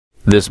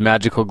This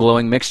magical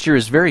glowing mixture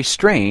is very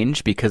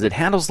strange because it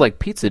handles like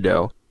pizza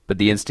dough, but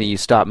the instant you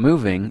stop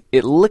moving,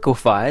 it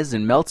liquefies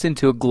and melts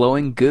into a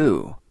glowing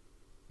goo.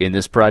 In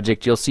this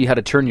project, you'll see how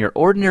to turn your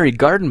ordinary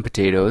garden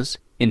potatoes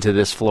into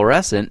this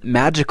fluorescent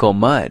magical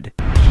mud.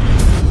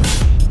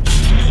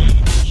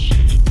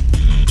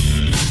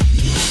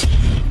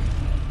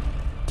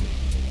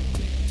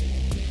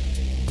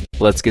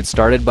 Let's get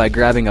started by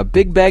grabbing a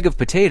big bag of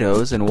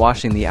potatoes and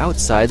washing the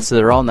outside so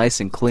they're all nice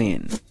and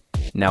clean.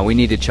 Now we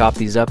need to chop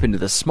these up into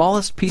the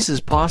smallest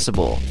pieces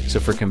possible, so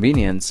for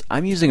convenience,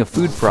 I'm using a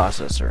food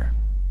processor.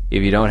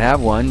 If you don't have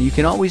one, you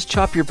can always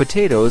chop your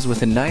potatoes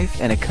with a knife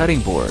and a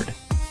cutting board.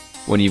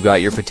 When you've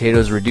got your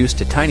potatoes reduced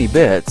to tiny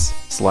bits,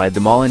 slide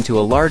them all into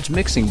a large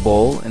mixing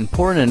bowl and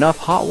pour in enough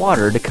hot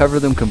water to cover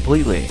them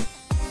completely.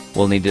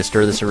 We'll need to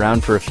stir this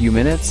around for a few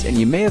minutes, and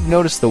you may have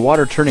noticed the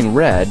water turning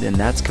red, and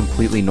that's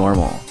completely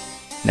normal.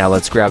 Now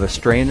let's grab a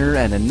strainer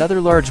and another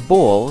large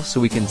bowl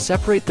so we can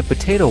separate the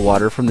potato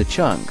water from the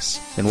chunks,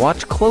 and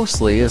watch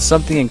closely as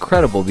something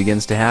incredible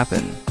begins to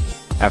happen.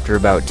 After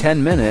about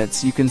 10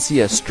 minutes, you can see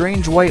a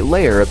strange white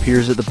layer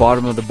appears at the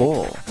bottom of the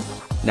bowl.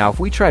 Now if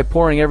we try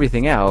pouring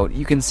everything out,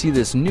 you can see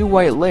this new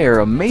white layer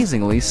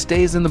amazingly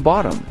stays in the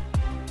bottom.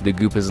 The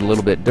goop is a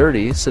little bit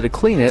dirty, so to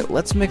clean it,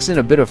 let's mix in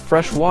a bit of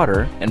fresh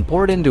water and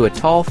pour it into a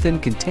tall, thin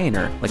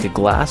container like a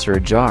glass or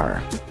a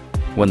jar.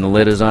 When the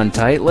lid is on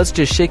tight, let's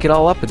just shake it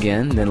all up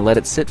again, then let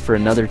it sit for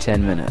another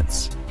 10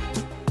 minutes.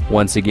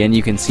 Once again,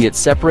 you can see it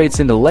separates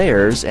into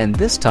layers, and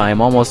this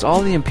time almost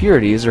all the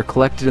impurities are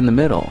collected in the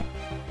middle.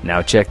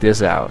 Now check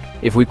this out.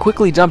 If we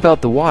quickly dump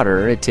out the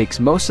water, it takes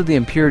most of the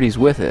impurities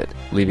with it,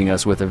 leaving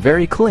us with a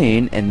very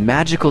clean and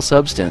magical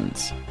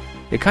substance.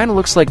 It kinda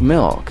looks like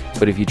milk,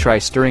 but if you try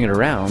stirring it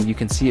around, you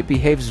can see it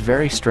behaves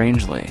very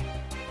strangely.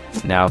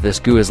 Now if this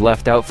goo is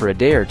left out for a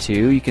day or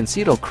two, you can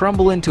see it'll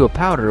crumble into a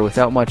powder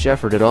without much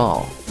effort at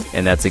all.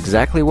 And that's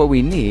exactly what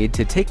we need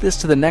to take this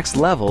to the next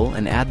level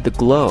and add the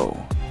glow.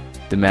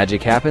 The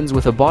magic happens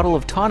with a bottle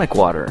of tonic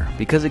water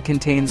because it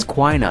contains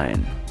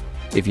quinine.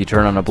 If you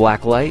turn on a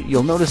black light,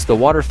 you'll notice the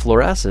water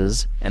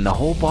fluoresces and the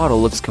whole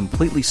bottle looks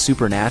completely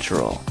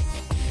supernatural.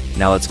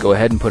 Now let's go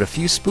ahead and put a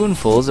few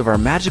spoonfuls of our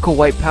magical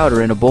white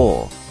powder in a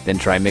bowl, then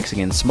try mixing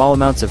in small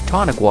amounts of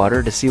tonic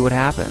water to see what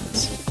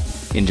happens.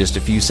 In just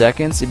a few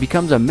seconds, it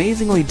becomes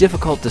amazingly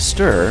difficult to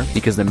stir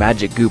because the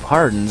magic goop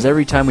hardens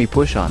every time we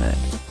push on it.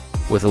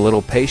 With a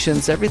little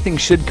patience, everything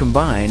should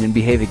combine and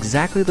behave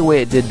exactly the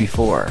way it did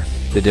before.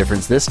 The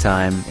difference this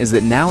time is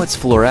that now it's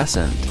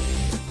fluorescent.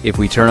 If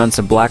we turn on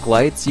some black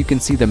lights, you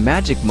can see the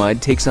magic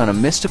mud takes on a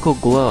mystical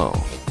glow,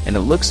 and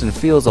it looks and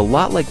feels a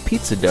lot like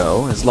pizza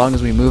dough as long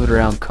as we move it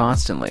around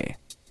constantly.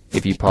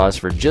 If you pause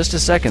for just a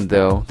second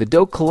though, the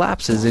dough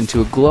collapses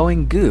into a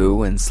glowing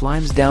goo and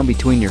slimes down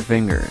between your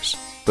fingers.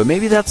 But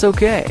maybe that's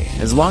okay,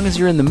 as long as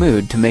you're in the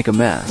mood to make a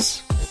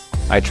mess.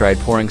 I tried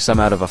pouring some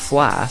out of a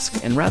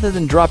flask, and rather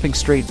than dropping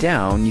straight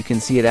down, you can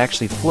see it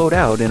actually float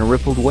out in a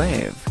rippled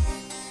wave.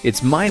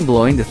 It's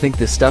mind-blowing to think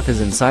this stuff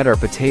is inside our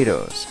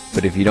potatoes,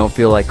 but if you don't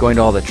feel like going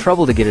to all the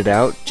trouble to get it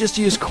out, just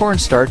use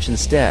cornstarch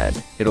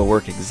instead. It'll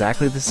work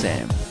exactly the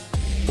same.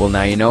 Well,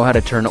 now you know how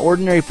to turn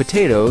ordinary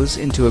potatoes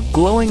into a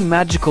glowing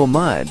magical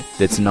mud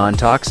that's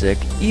non-toxic,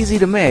 easy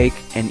to make,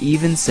 and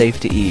even safe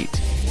to eat.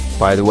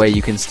 By the way,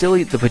 you can still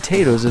eat the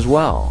potatoes as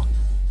well.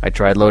 I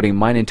tried loading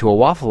mine into a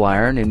waffle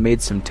iron and made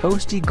some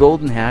toasty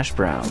golden hash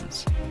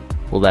browns.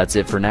 Well, that's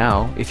it for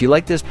now. If you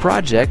like this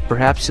project,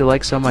 perhaps you'll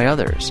like some of my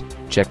others.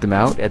 Check them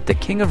out at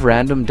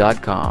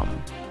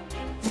thekingofrandom.com.